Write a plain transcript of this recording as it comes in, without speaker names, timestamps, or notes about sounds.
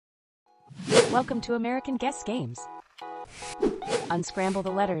Welcome to American Guess Games. Unscramble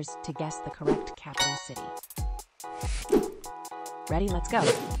the letters to guess the correct capital city. Ready? Let's go.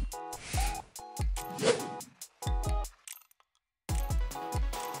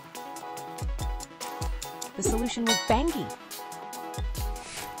 The solution was Bangui.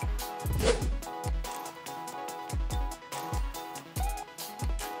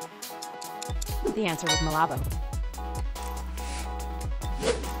 The answer was Malabo.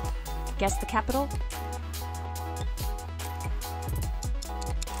 Guess the capital?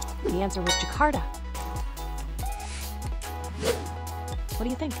 The answer was Jakarta. What do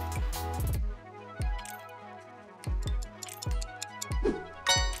you think?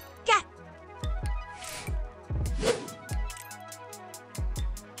 Cat!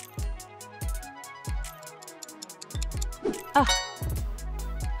 Ugh.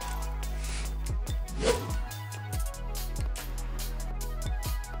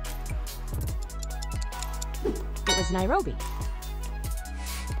 It was Nairobi.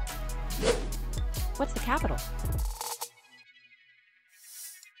 What's the capital?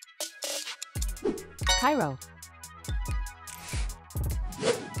 Cairo.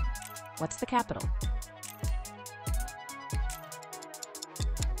 What's the capital?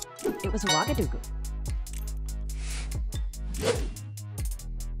 It was Ouagadougou.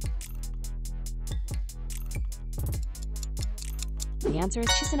 The answer is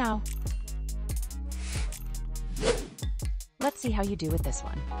Chisinau. Let's see how you do with this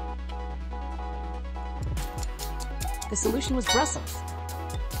one. The solution was Brussels.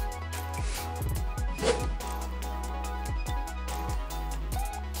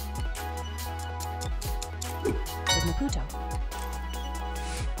 It was Maputo.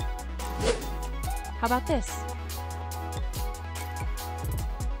 How about this?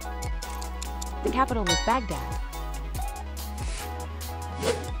 The capital was Baghdad.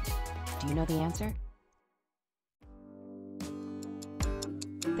 Do you know the answer?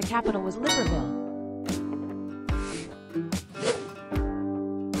 The capital was Libreville.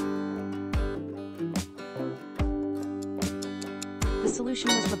 The solution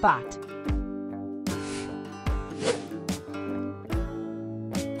was Rabat.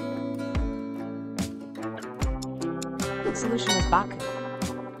 The solution was Baku.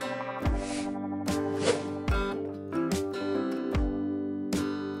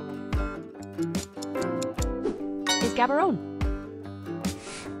 Is Gaborone?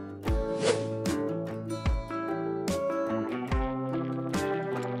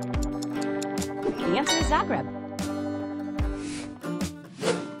 The answer is Zagreb.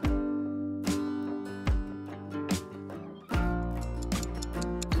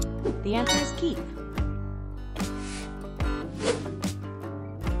 The answer is Kiev.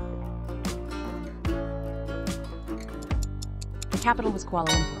 The capital was Kuala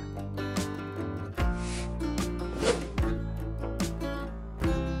Lumpur.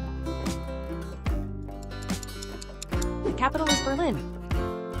 The capital is Berlin.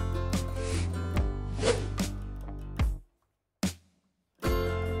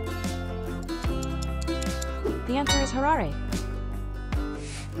 The answer is Harare.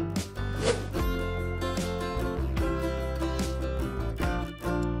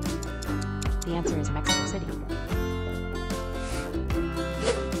 The answer is Mexico City.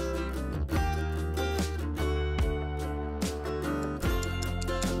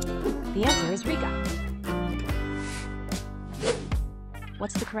 The answer is Riga.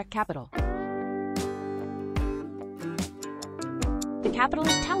 What's the correct capital? The capital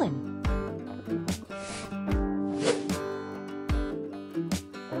is Tallinn.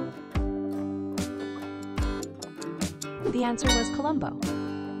 The answer was Colombo.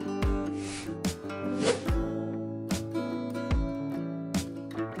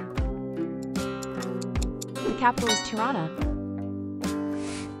 The capital is Tirana.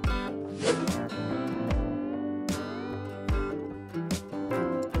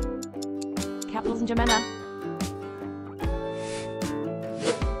 Capital's in N'Djamena.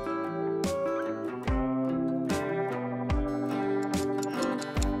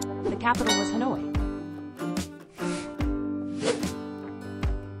 The capital was Hanoi.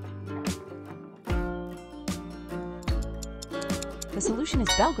 The solution is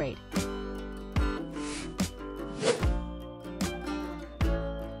Belgrade.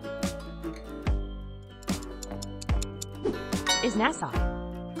 Is Nassau.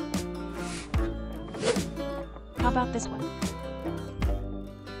 How about this one?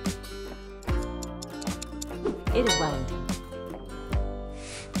 It is Wellington.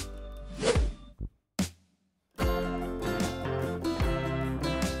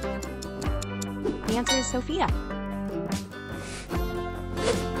 The answer is Sofia.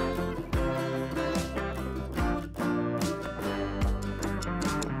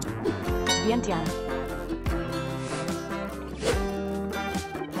 Vientiane.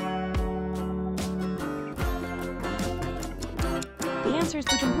 The answer is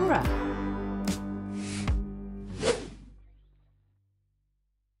Bujumbura.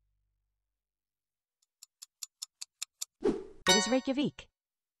 It is Reykjavik.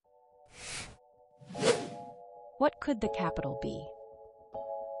 What could the capital be?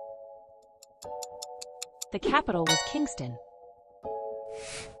 The capital was Kingston.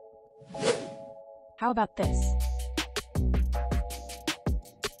 How about this?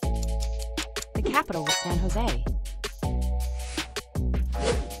 The capital was San Jose.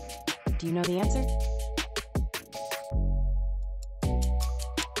 Do you know the answer?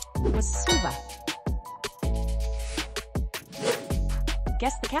 It was Suva.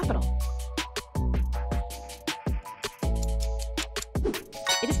 Guess the capital.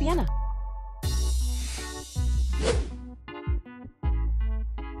 It is Vienna.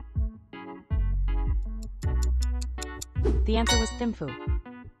 The answer was Thimphu.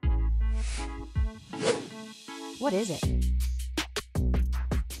 What is it?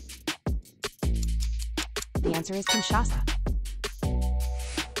 The answer is Kinshasa.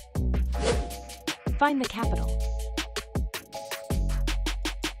 Find the capital.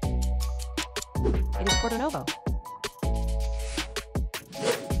 It is Porto Novo.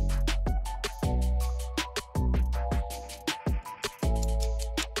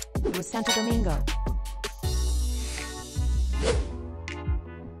 It was Santo Domingo.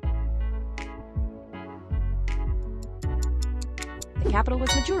 The capital was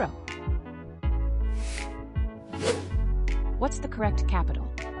Majuro. What's the correct capital?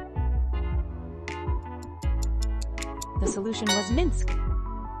 The solution was Minsk.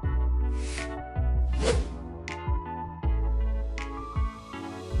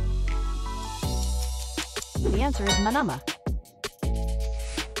 The answer is Manama.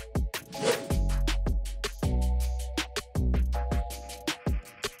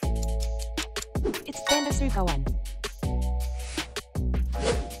 It's Bandar-Seri-Begawan.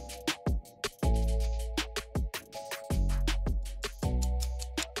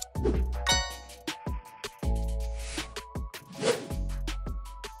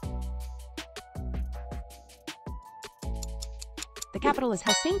 The capital is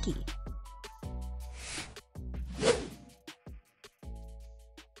Helsinki.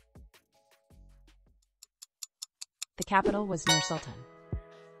 The capital was Nur Sultan.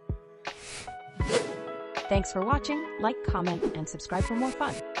 Thanks for watching. Like, comment, and subscribe for more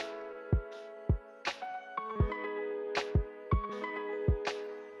fun.